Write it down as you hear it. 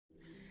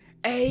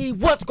Hey,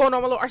 what's going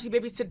on, my little RC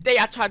babies? Today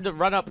I tried to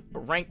run up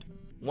ranked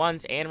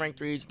ones and ranked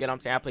threes. You get what I'm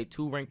saying? I played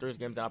 2 ranked threes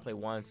games, then I played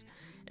ones.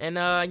 And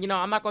you know,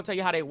 I'm not gonna tell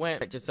you how they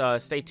went. Just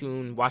stay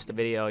tuned, watch the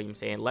video. You know what I'm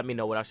saying? Let me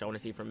know what else you want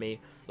to see from me.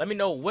 Let me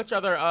know which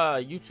other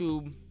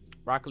YouTube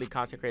Rocket League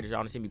content creators y'all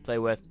want to see me play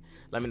with.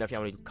 Let me know if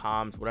y'all want to do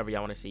comms, whatever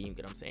y'all want to see. You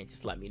get what I'm saying?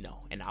 Just let me know,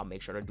 and I'll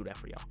make sure to do that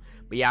for y'all.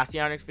 But yeah, I'll see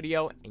y'all next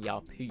video, and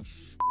y'all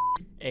peace.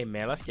 Hey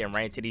man, let's get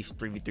right into these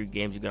 3v3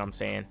 games. You get what I'm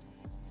saying?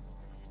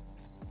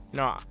 You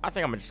know, I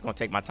think I'm just gonna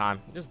take my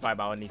time, just vibe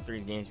out in these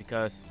threes games,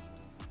 because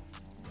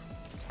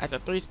as a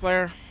threes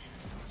player,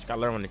 just gotta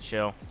learn when to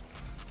chill.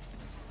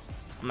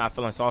 I'm not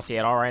feeling saucy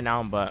at all right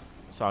now, but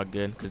it's all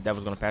good because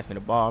Devil's gonna pass me the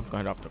ball. I'm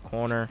going off the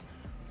corner,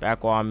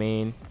 back wall, I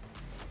mean,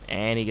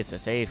 and he gets a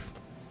save.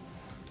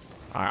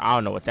 All right, I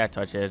don't know what that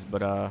touch is,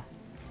 but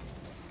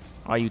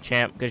all you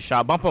champ, good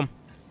shot, bump him.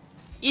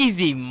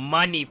 Easy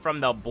money from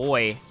the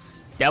boy,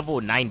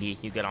 Devil 90.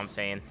 You get what I'm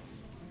saying?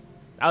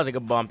 That was a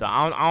good bump though.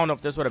 I don't know if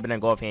this would have been a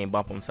goal if he ain't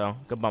bump him, so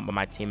good bump by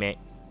my teammate.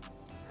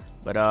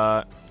 But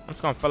I'm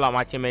just gonna fill out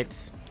my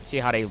teammates, see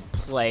how they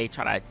play,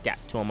 try to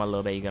adapt to them a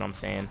little bit, you get what I'm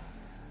saying?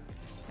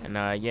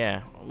 And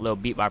yeah, a little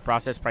beat by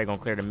process, probably gonna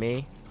clear to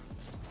me.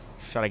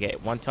 Try to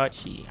get one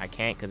touch. I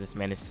can't because this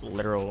man is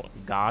literal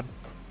god.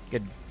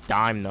 Good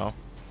dime though.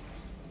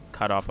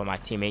 Cut off of my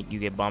teammate. You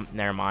get bumped.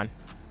 Never mind.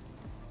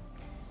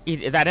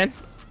 Easy. Is that in?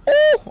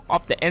 Oh,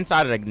 off the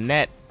inside of the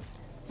net.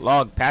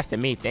 Log passed to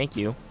me. Thank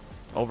you.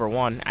 Over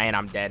one, and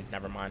I'm dead.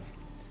 Never mind.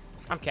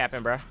 I'm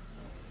capping, bro.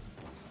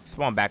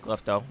 Spawn back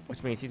left though,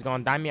 which means he's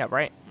gonna dime me up.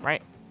 Right.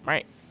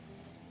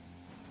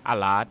 I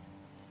lied.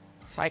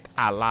 Psych.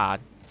 I lied.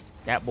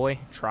 That boy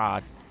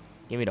tried.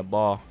 Give me the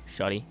ball,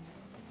 shutty.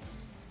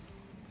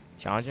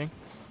 Challenging.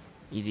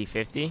 Easy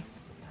 50.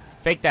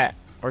 Fake that.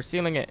 Or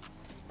sealing it.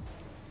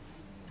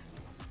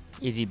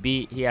 Easy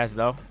beat. He has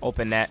though.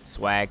 Open net.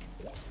 Swag.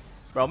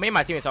 Bro, me and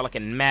my teammates are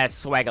looking mad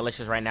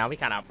swagalicious right now. We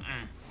kind of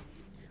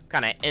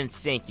in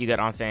sync. You get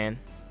what I'm saying?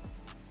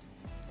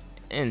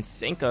 In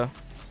synca.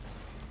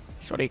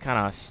 Shorty kind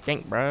of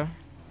stink, bro.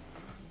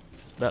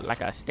 Look like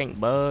a stink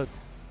bug.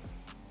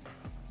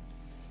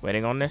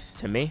 Waiting on this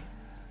to me.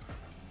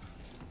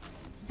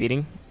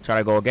 Beating. Try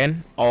to go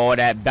again. Oh,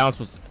 that bounce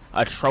was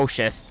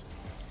atrocious.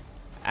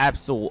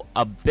 Absolute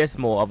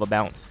abysmal of a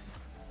bounce.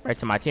 Right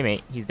to my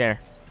teammate. He's there.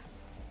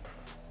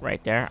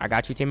 Right there. I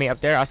got you, teammate,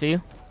 up there. I see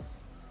you.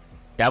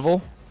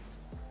 Devil.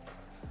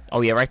 Oh,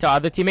 yeah. Right to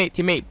other teammate.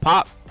 Teammate,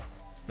 pop.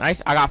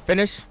 Nice. I got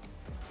finished.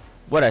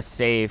 What a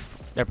save.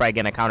 They're probably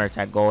getting a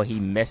counterattack goal. He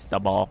missed the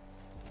ball.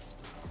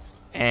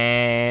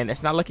 And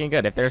it's not looking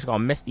good if they're just going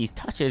to miss these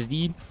touches,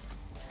 dude.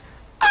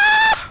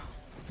 Ah!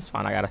 It's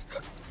fine. I got it.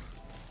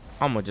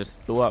 Almost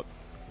just threw up.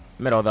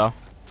 Middle, though.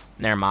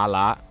 Never mind. A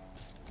lot.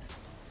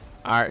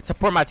 All right.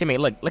 Support my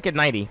teammate. Look at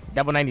 90.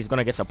 Devil 90 is going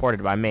to get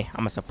supported by me.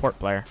 I'm a support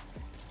player.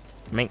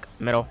 Mink,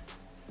 middle.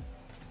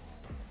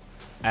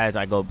 As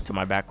I go to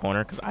my back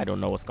corner because I don't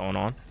know what's going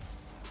on.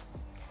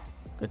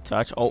 Good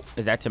touch. Oh,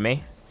 is that to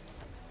me?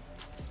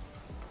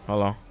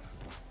 Hold on.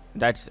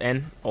 That's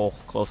in. Oh,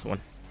 close one.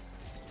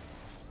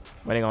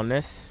 Waiting on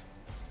this.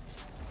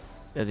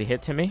 Does he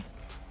hit to me?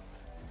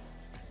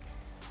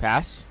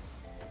 Pass.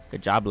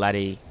 Good job,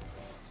 laddie.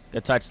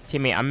 Good touch,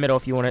 teammate. I'm middle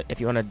if you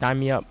wanna dime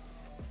me up.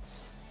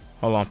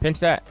 Hold on, pinch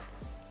that.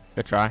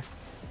 Good try.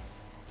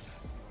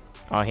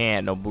 Oh, he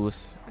ain't no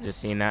boost. I just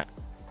seen that.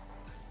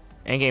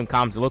 Endgame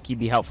comms low-key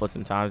be helpful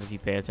sometimes if you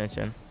pay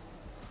attention.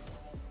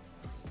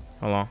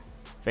 Hold on.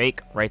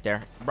 Fake right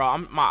there. Bro,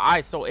 my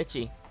eye's so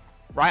itchy.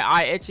 Right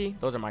eye itchy.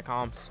 Those are my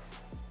comms.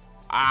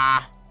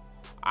 Ah.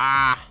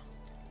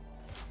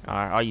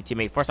 Alright, all you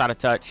teammate. Force out of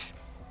touch.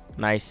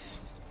 Nice.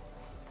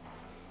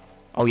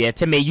 Oh yeah,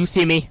 teammate, you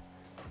see me.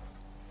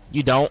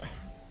 You don't.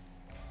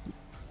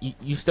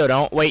 You still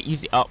don't. Wait, you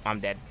see. Oh, I'm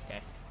dead. Okay.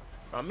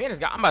 Bro, me and this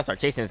guy, I'm about to start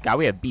chasing this guy.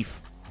 We have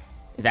beef.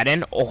 Is that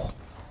in? Oh.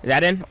 Is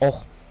that in?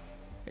 Oh.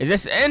 Is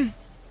this in?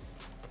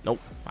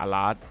 Nope. I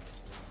lied.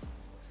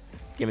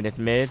 Give me this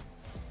mid.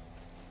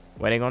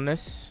 Waiting on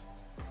this.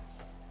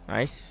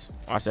 Nice.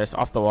 Watch this.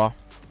 Off the wall.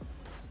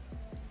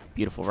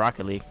 Beautiful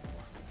Rocket League.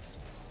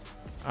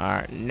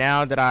 Alright.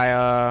 Now that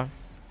I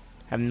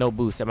have no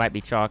boost, it might be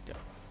chalked.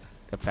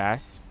 Good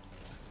pass.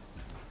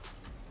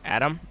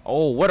 Adam.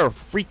 Oh, what a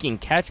freaking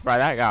catch by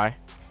that guy.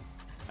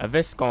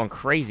 Avis going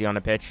crazy on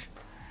the pitch.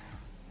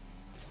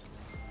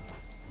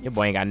 Your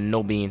boy ain't got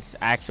no beans.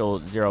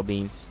 Actual 0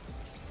 beans.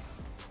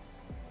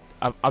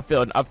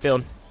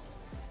 Upfield.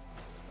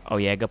 Oh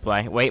yeah, good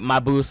play. Wait,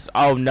 my boost.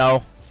 Oh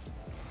no.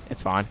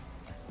 It's fine.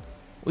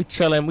 We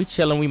chilling, we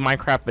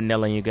Minecraft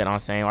vanilla, you get what I'm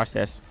saying. Watch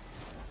this.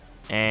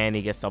 And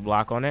he gets the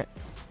block on it.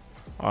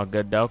 All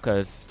good though,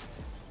 because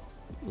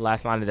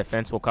last line of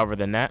defense will cover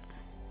the net.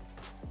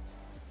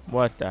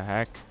 What the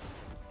heck?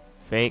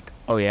 Fake.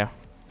 Oh yeah.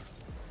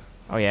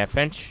 Oh yeah,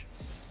 pinch.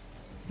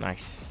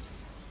 Nice.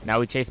 Now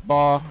we chase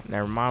ball.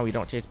 Never mind, we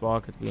don't chase ball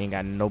because we ain't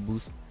got no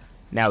boost.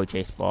 Now we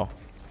chase ball.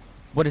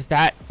 What is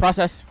that?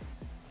 Process.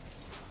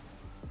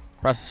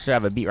 Process should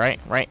have a beat, right?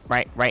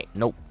 Right.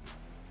 Nope.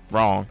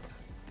 Wrong.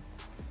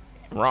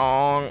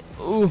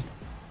 Ooh.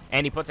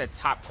 And he puts it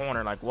top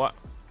corner. Like, what?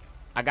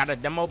 I got a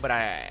demo, but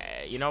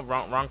you know,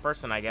 wrong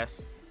person, I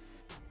guess.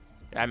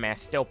 That man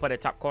still put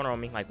it top corner on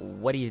me. Like,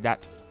 what is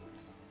that?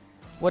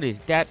 What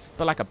is that?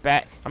 Feel like a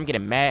bat. I'm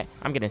getting mad.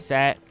 I'm getting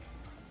sad.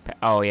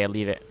 Oh, yeah,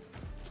 leave it.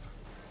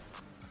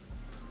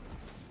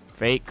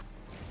 Fake.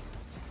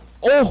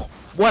 Oh,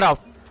 what a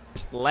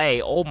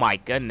play. Oh, my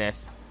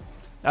goodness.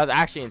 That was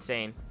actually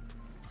insane.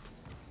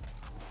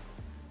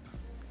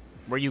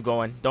 Where you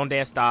going? Don't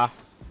dare stop.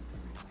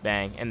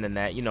 Bang. In the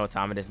net. You know what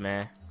time it is,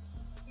 man.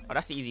 Oh,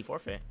 that's the easy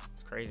forfeit.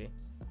 It's crazy.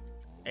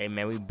 Hey,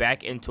 man, we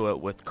back into it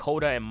with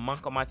Coda and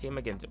Monk on my team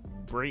against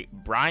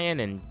Brian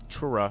and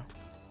Chura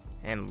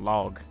and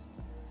Log.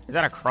 Is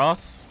that a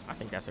cross? I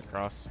think that's a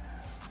cross.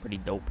 Pretty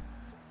dope.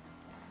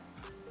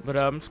 But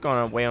I'm just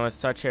going to wait on his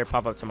touch here.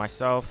 Pop up to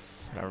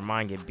myself. Never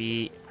mind. Get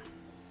beat.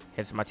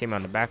 Hits my teammate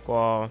on the back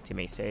wall.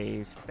 Teammate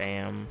saves.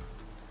 Bam.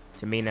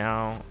 To me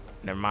now.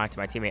 Never mind. To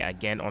my teammate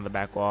again on the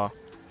back wall.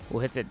 Who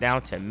hits it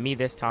down to me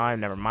this time.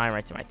 Never mind.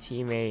 Right to my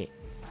teammate.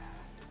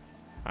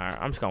 Alright,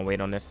 I'm just going to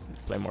wait on this.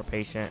 Play more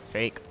patient.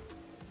 Fake.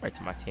 Right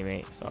to my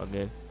teammate. It's all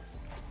good.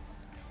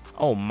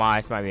 Oh my.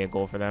 This might be a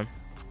goal for them.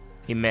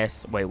 He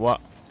missed. Wait,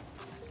 what?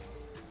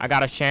 I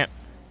got a champ.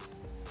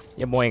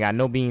 Your boy ain't got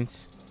no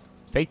beans.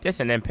 Fake this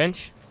and then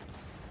pinch.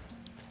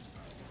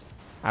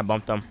 I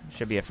bumped him.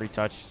 Should be a free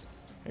touch.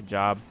 Good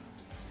job.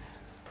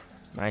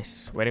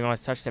 Nice. Waiting on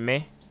his touch to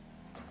me.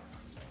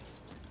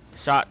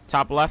 Shot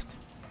top left.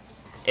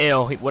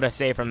 Ew, what a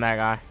save from that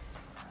guy.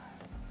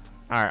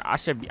 Alright, I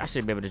should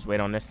be able to just wait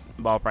on this.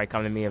 Ball probably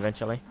come to me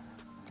eventually.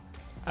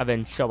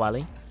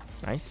 Eventually.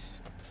 Nice.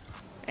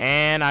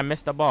 And I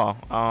missed the ball.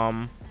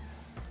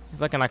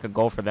 It's looking like a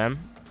goal for them.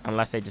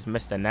 Unless they just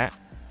missed the net.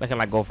 Looking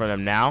like goal for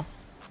them now.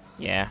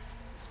 Yeah.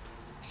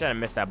 Should have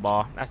missed that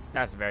ball.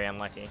 That's very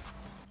unlucky.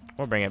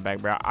 We'll bring it back,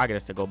 bro. I'll get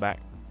us to go back.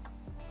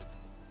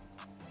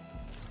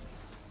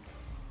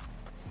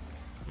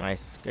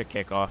 Nice. Good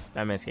kickoff.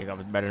 That man's kickoff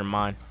is better than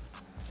mine.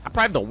 I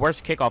probably have the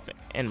worst kickoff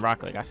in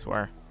Rocket League, I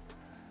swear.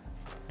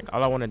 Like,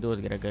 all I want to do is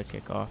get a good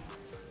kickoff.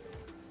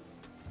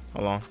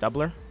 Hold on.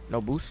 Doubler. No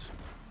boost.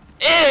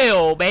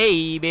 Ew,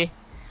 baby.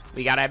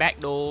 We got it back,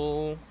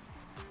 though.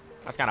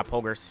 That's kind of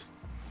pogers.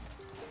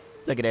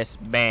 Look at this.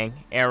 Bang.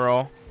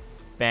 Arrow.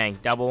 Bang.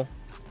 Double.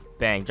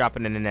 Bang.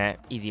 Dropping in the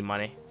net. Easy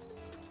money.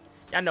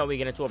 Y'all know we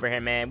get into over here,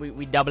 man.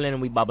 We doubling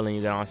and we bubbling,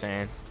 you know what I'm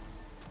saying?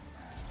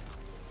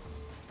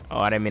 Oh,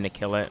 I didn't mean to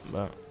kill it,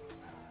 but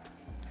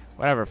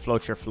whatever.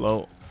 Float your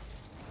float.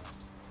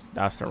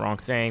 That's the wrong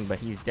saying, but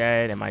he's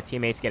dead, and my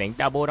teammate's getting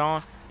doubled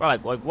on. Bro,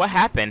 like what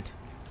happened?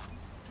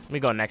 Let me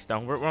go next, though.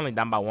 We're only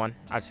down by one.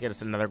 I'll just get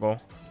us another goal.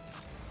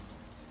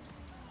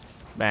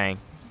 Bang.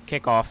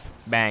 Kick off.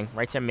 Bang.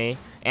 Right to me.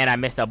 And I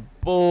missed a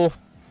bull.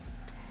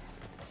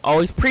 Oh,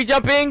 he's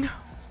pre-jumping.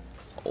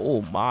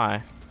 Oh,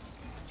 my.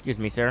 Excuse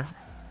me, sir.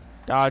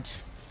 Dodge.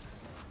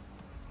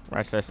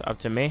 Rest this up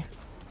to me.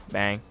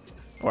 Bang.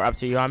 Or up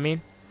to you, I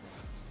mean.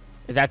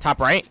 Is that top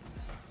right?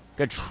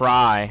 Good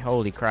try.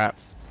 Holy crap.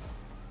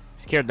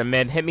 Secured the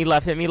mid. Hit me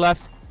left. Hit me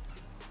left.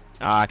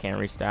 Oh, I can't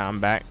reach that. I'm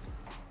back.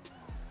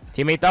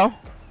 Teammate, though.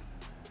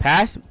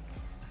 Pass.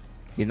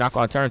 He's not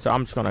going to turn, so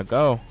I'm just going to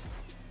go.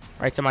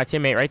 Right to my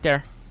teammate right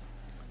there.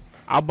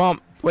 I'll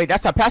bump. Wait,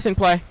 that's a passing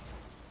play.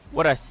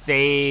 What a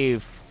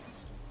save.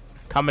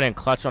 Coming in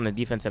clutch on the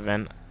defensive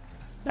end.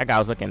 That guy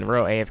was looking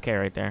real AFK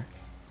right there.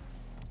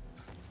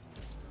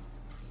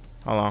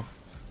 Hold on.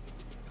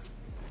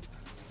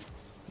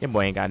 Your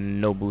boy ain't got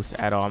no boost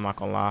at all, I'm not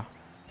gonna lie.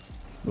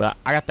 But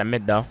I got the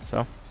mid though,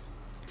 so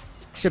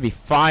should be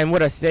fine.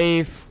 What a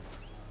save.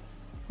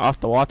 Off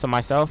the wall to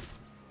myself.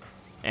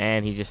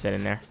 And he's just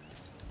sitting there.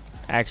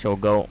 Actual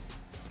goal.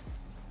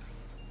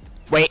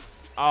 Wait.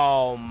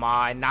 Oh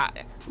my, not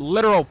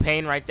literal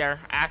pain right there.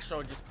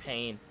 Actual just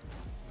pain.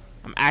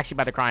 I'm actually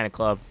about to cry in the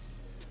club.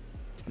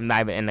 I'm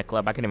not even in the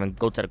club. I can't even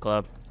go to the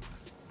club.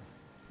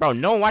 Bro,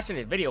 no one watching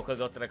this video could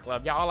go to the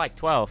club. Y'all all like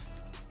 12.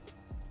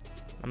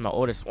 I'm the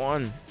oldest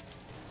one.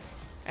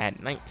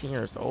 At 19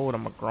 years old,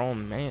 I'm a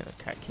grown man.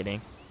 Okay,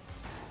 kidding.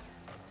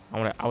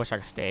 I wish I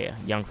could stay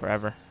young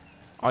forever.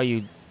 All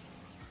you.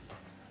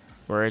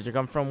 Where'd you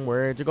come from?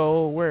 Where'd you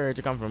go? Where'd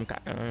you come from?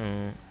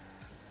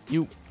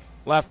 You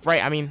left,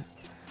 right. I mean,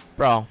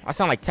 bro, I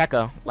sound like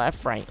Tekka.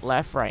 Left, right,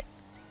 left, right.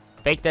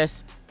 Fake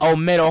this. Oh,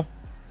 middle.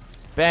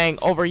 Bang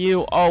over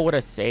you. Oh, what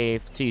a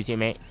save to you,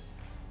 teammate.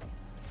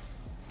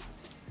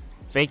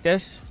 Fake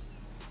this.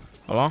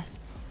 Hold on.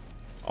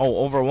 Oh,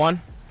 over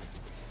one.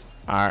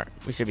 Alright,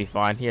 we should be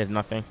fine. He has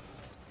nothing.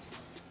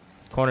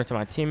 Corner to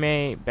my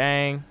teammate.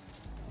 Bang.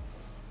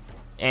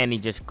 And he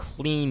just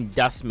clean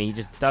dusts me. He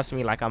just dusts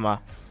me like I'm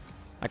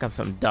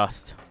some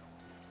dust.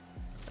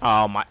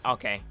 Oh my.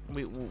 Okay.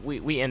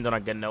 We end on a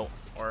good note,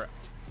 or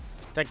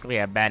technically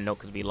a bad note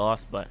because we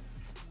lost. But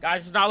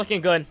guys, it's not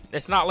looking good.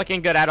 It's not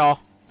looking good at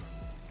all.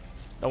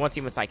 The one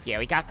team was like, yeah,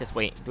 we got this.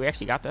 Wait, do we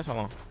actually got this? Hold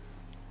on.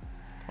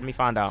 Let me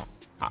find out.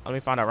 Let me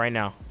find out right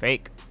now.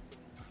 Fake.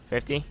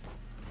 50.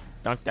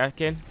 Dunk that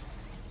kid.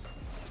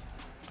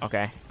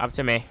 Okay, up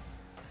to me.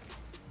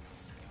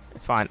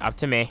 It's fine. Up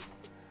to me.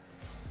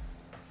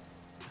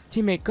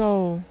 Teammate,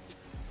 go.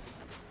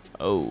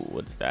 Oh,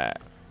 what is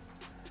that?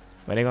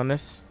 Waiting on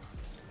this.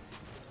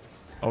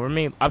 Over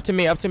me. Up to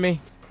me. Up to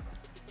me.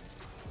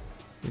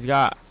 He's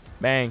got.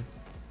 Bang.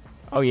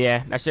 Oh,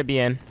 yeah. That should be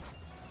in.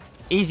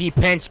 Easy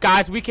pinch.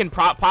 Guys, we can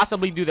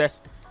possibly do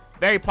this.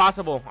 Very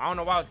possible. I don't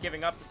know why I was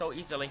giving up so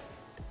easily.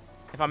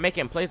 If I'm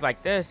making plays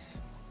like this.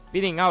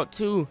 Beating out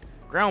 2.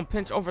 Ground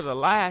pinch over the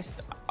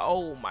last.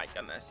 Oh, my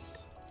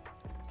goodness.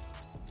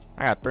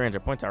 I got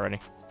 300 points already.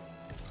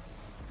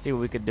 See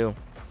what we could do.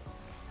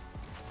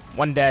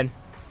 1 dead.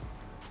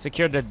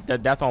 Secured the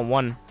death on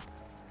one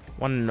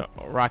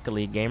Rocket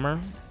League gamer.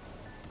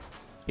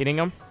 Beating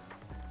him.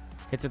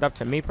 Hits it up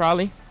to me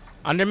probably.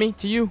 Under me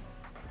to you.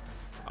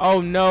 Oh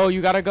no,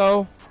 you gotta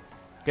go.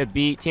 Good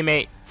beat,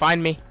 teammate.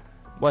 Find me.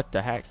 What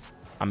the heck?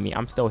 I mean,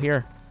 I'm still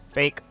here.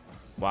 Fake.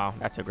 Wow,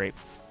 that's a great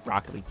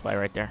Rocket League play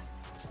right there.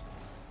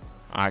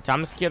 All right,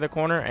 time to secure the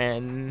corner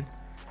and,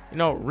 you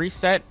know,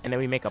 reset, and then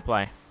we make a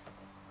play.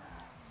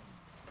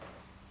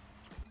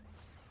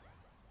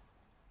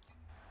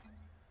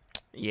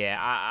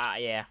 Yeah,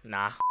 yeah,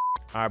 nah.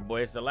 All right,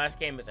 boys, the last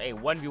game is a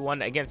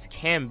 1v1 against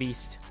Cam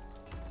Beast.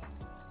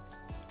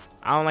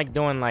 I don't like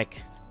doing,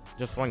 like,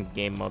 just one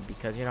game mode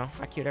because, you know,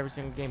 I queued every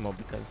single game mode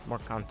because it's more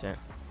content.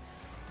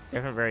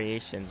 Different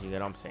variations, you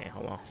get what I'm saying.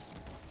 Hold on.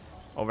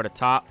 Over the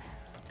top.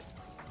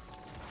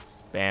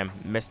 Bam.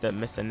 Missed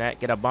the net.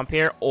 Get a bump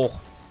here.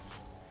 Oh.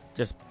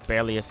 Just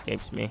barely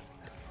escapes me.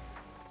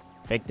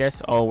 Fake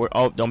this.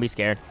 Oh, don't be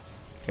scared.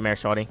 Come here,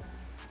 shorty.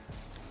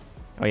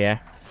 Oh, yeah.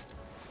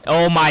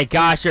 Oh, my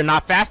gosh. You're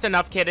not fast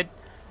enough, kid.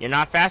 You're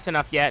not fast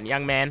enough yet,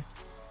 young man.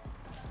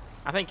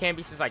 I think Cam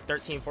Beast is like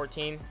 13,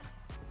 14.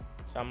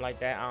 Something like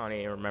that. I don't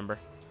even remember.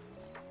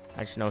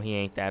 I just know he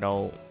ain't that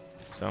old.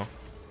 So,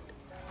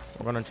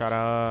 we're going to try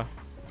to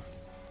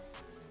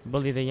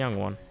bully the young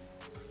one.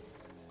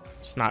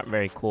 It's not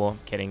very cool. I'm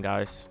kidding,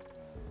 guys.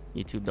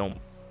 YouTube,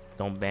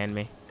 don't ban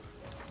me.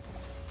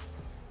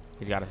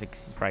 He's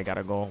probably got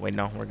to go. Wait,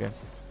 no, we're good.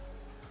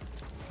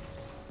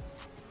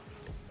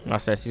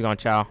 Watch this. He's going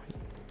to chow.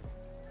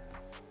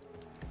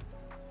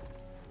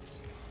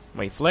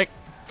 Wait, flick.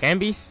 Cam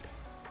Beast.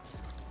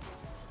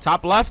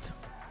 Top left.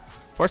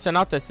 Forcing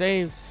out the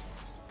saves.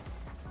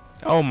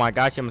 Oh my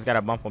gosh, he almost got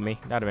a bump on me.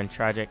 That'd have been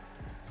tragic.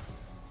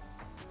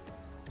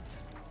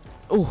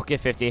 Ooh, get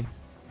 50.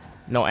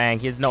 No ang.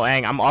 He's no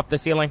ang. I'm off the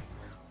ceiling.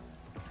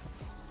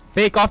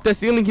 Fake off the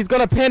ceiling. He's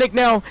gonna panic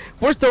now.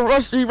 Force the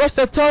rush. He rushed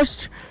the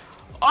touch.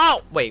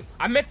 Oh, wait.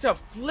 I meant to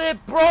flip,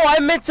 bro. I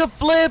meant to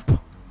flip,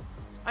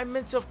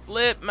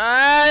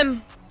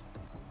 man.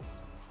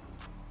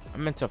 I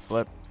meant to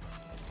flip.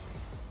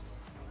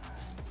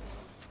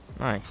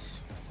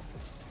 Nice.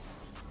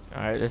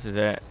 Alright, this is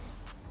it.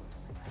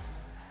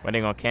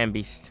 Waiting on Cam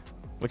Beast.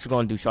 What you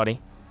gonna do, shawty?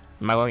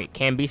 Am I gonna get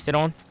Cam Beasted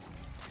on?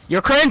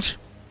 You're cringe!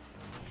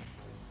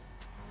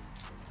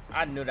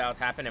 I knew that was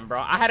happening,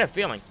 bro. I had a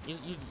feeling.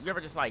 You ever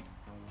just like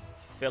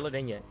feel it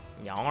in your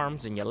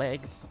arms and your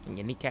legs and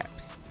your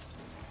kneecaps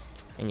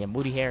and your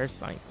booty hairs?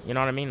 Like, you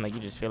know what I mean? Like, you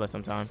just feel it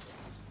sometimes.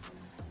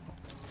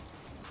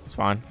 It's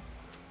fine.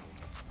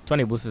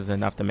 20 boosts is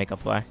enough to make a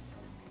play.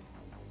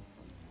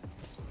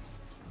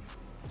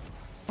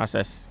 Watch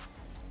this.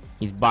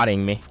 He's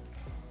bodying me.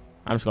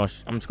 I'm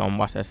just gonna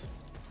watch this.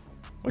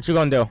 What you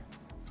gonna do?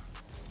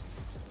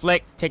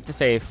 Flick, take the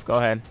save. Go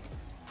ahead.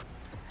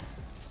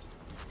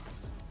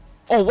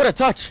 Oh, what a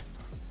touch!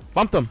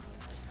 Bumped him.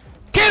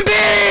 Cam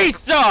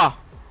Beast!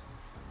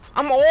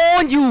 I'm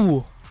on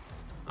you.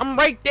 I'm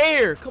right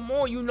there. Come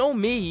on, you know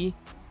me.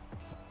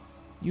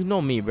 You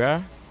know me,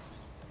 bruh.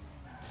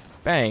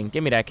 Bang!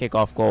 Give me that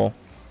kickoff goal.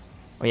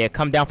 Oh yeah,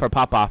 come down for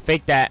pop-off.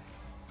 Fake that.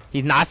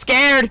 He's not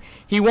scared.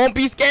 He won't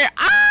be scared.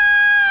 Ah!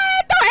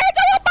 Don't air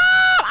dribble a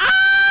bump!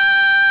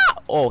 Ah!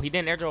 Oh, he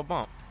didn't air dribble a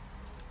bump.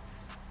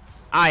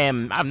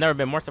 I've never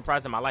been more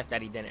surprised in my life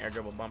that he didn't air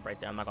dribble a bump right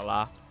there. I'm not gonna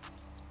lie.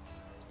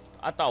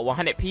 I thought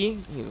 100p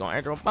he was gonna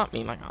air dribble bump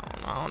me. Like,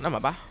 I don't know,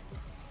 bro.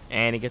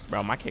 And he gets,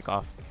 bro, my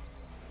kickoff.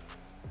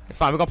 It's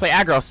fine. We're gonna play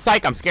aggro.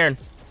 Psych, I'm scared.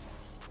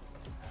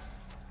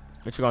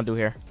 What you gonna do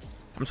here?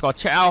 I'm just gonna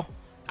chow.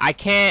 I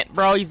can't,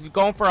 bro. He's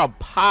going for a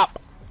pop.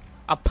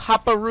 A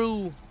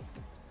pop-a-roo.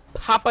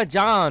 Papa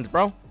John's,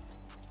 bro.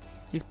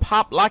 He's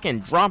pop locking,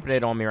 dropping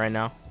it on me right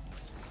now.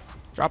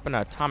 Dropping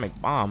an atomic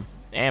bomb.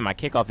 And my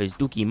kickoff is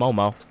Dookie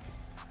Momo.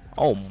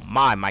 Oh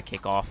my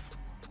kickoff.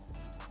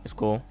 It's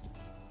cool.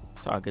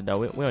 It's all good though.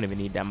 We don't even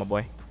need that, my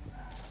boy.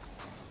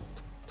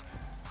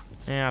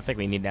 Yeah, I think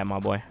we need that, my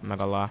boy. I'm not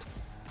gonna lie.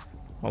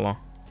 Hold on.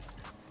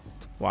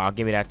 Wow,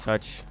 give me that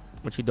touch.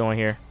 What you doing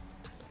here?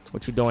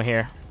 What you doing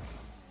here?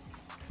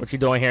 What you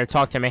doing here?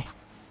 Talk to me.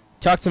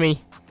 Talk to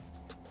me.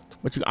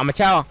 I'm a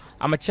chow.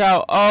 I'm a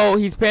chow. Oh,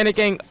 he's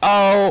panicking.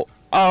 Oh.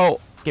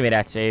 Give me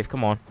that save.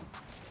 Come on.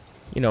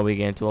 You know what we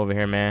get into over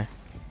here, man.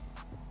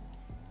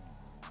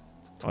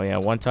 Oh, yeah.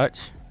 One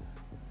touch.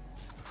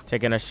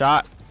 Taking a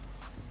shot.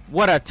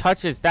 What a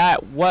touch is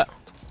that? What?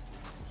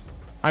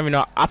 I don't even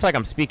know. I feel like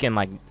I'm speaking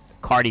like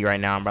Cardi right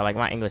now, bro. Like,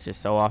 my English is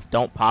so off.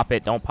 Don't pop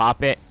it. Don't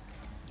pop it.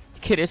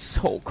 Kid is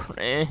so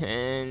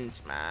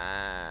cringe,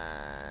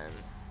 man.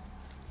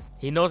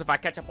 He knows if I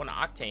catch up on the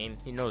Octane,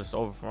 he knows it's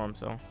over for him,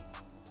 so.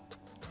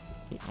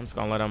 I'm just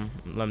gonna let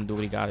him do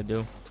what he gotta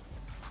do.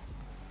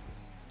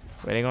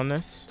 Waiting on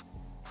this.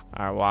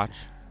 Alright,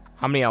 watch.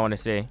 How many I wanna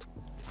see?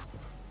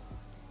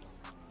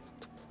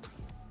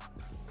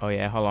 Oh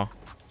yeah, hold on.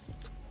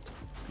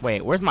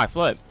 Wait, where's my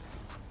flip?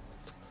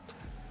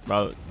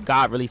 Bro,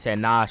 God really said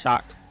nah,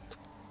 shock.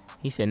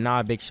 He said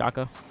nah, big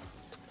shocker.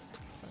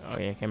 Oh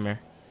yeah, come here.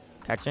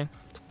 Catching.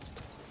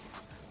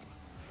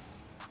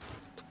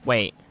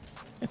 Wait.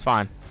 It's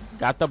fine.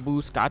 Got the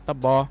boost, got the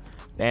ball.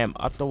 Bam,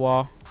 up the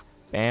wall.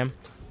 Bam.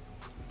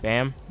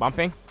 Bam.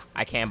 Bumping.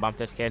 I can't bump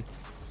this kid.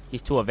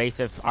 He's too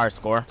evasive. Our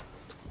score.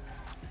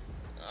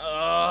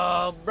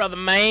 Oh, brother,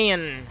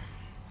 man.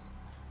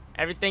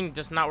 Everything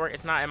just not work.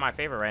 It's not in my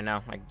favor right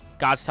now. Like,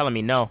 God's telling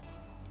me no.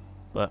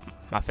 But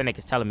my Finnick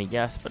is telling me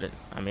yes. But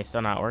I mean, it's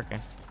still not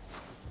working.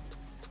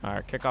 All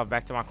right, kick off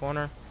back to my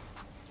corner.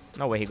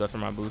 No way he goes for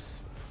my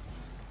boost.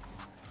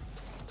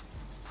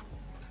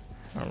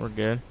 All right, we're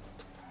good.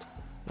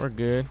 We're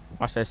good.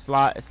 Watch that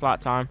slot. It's slot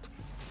time.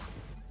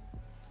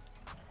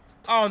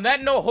 On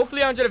that note,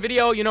 hopefully you enjoyed the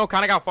video. You know,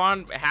 kind of got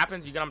fun. It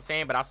happens. You get what I'm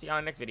saying? But I'll see you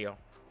on the next video.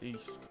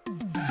 Peace.